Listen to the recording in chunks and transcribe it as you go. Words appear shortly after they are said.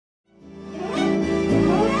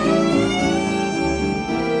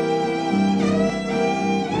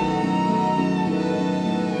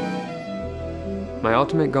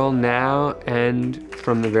ultimate goal now and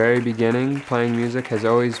from the very beginning playing music has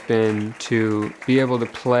always been to be able to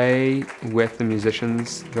play with the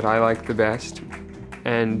musicians that I like the best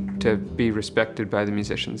and to be respected by the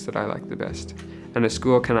musicians that I like the best. And a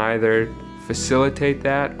school can either facilitate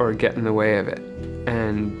that or get in the way of it.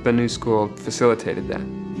 And the new school facilitated that.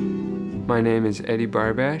 My name is Eddie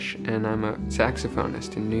Barbash and I'm a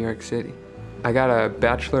saxophonist in New York City. I got a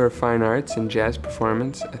Bachelor of Fine Arts in Jazz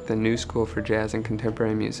Performance at the New School for Jazz and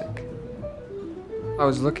Contemporary Music. I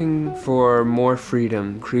was looking for more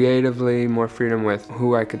freedom, creatively, more freedom with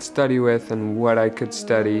who I could study with and what I could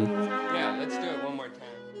study. Yeah, let's do it one more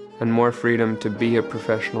time. And more freedom to be a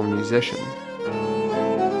professional musician.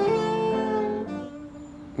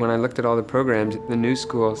 When I looked at all the programs, the New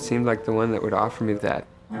School seemed like the one that would offer me that.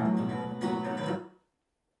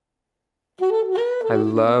 I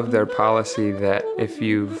love their policy that if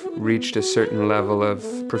you've reached a certain level of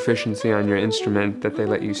proficiency on your instrument, that they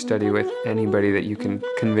let you study with anybody that you can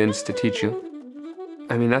convince to teach you.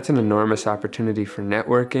 I mean, that's an enormous opportunity for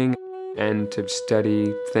networking and to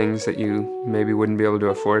study things that you maybe wouldn't be able to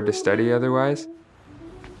afford to study otherwise.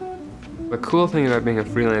 The cool thing about being a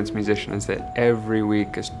freelance musician is that every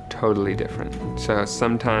week is totally different. So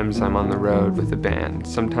sometimes I'm on the road with a band,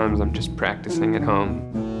 sometimes I'm just practicing at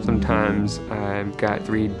home, sometimes I've got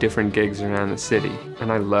 3 different gigs around the city, and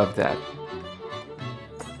I love that.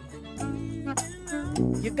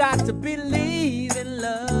 You got to believe in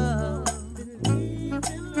love.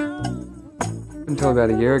 Until about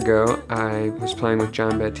a year ago, I was playing with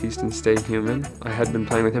Jon Batiste and Stay Human. I had been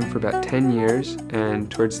playing with him for about 10 years,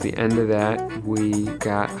 and towards the end of that, we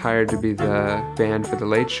got hired to be the band for The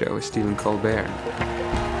Late Show with Stephen Colbert.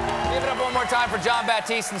 Give it up one more time for Jon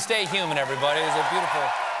Batiste and Stay Human, everybody. It was a beautiful...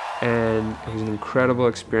 And it was an incredible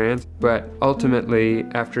experience, but ultimately,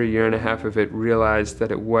 after a year and a half of it, realized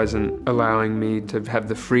that it wasn't allowing me to have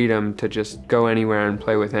the freedom to just go anywhere and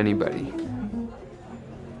play with anybody.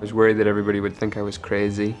 I was worried that everybody would think I was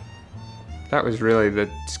crazy. That was really the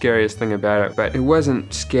scariest thing about it, but it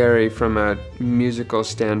wasn't scary from a musical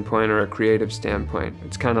standpoint or a creative standpoint.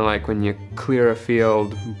 It's kind of like when you clear a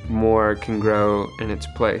field, more can grow in its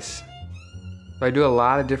place. I do a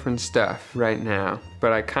lot of different stuff right now,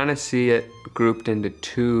 but I kind of see it grouped into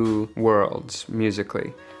 2 worlds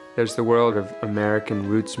musically. There's the world of American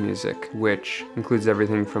roots music, which includes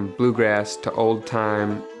everything from bluegrass to old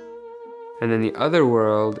time. And then the other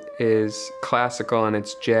world is classical and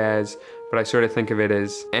it's jazz, but I sort of think of it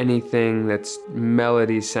as anything that's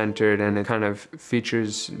melody-centered and it kind of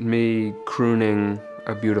features me crooning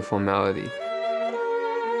a beautiful melody.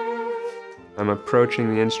 I'm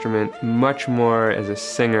approaching the instrument much more as a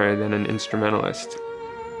singer than an instrumentalist.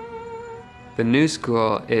 The New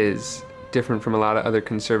School is different from a lot of other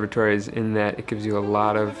conservatories in that it gives you a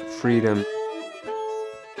lot of freedom.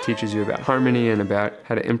 It teaches you about harmony and about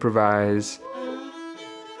how to improvise.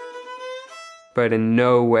 But in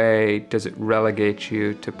no way does it relegate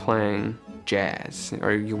you to playing jazz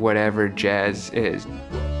or whatever jazz is.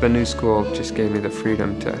 The New School just gave me the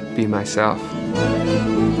freedom to be myself.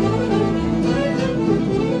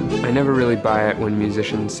 I never really buy it when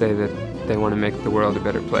musicians say that they want to make the world a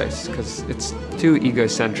better place, because it's too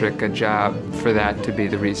egocentric a job for that to be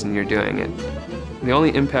the reason you're doing it. The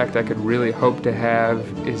only impact I could really hope to have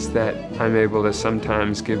is that I'm able to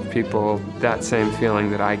sometimes give people that same feeling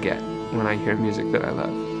that I get when I hear music that I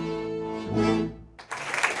love.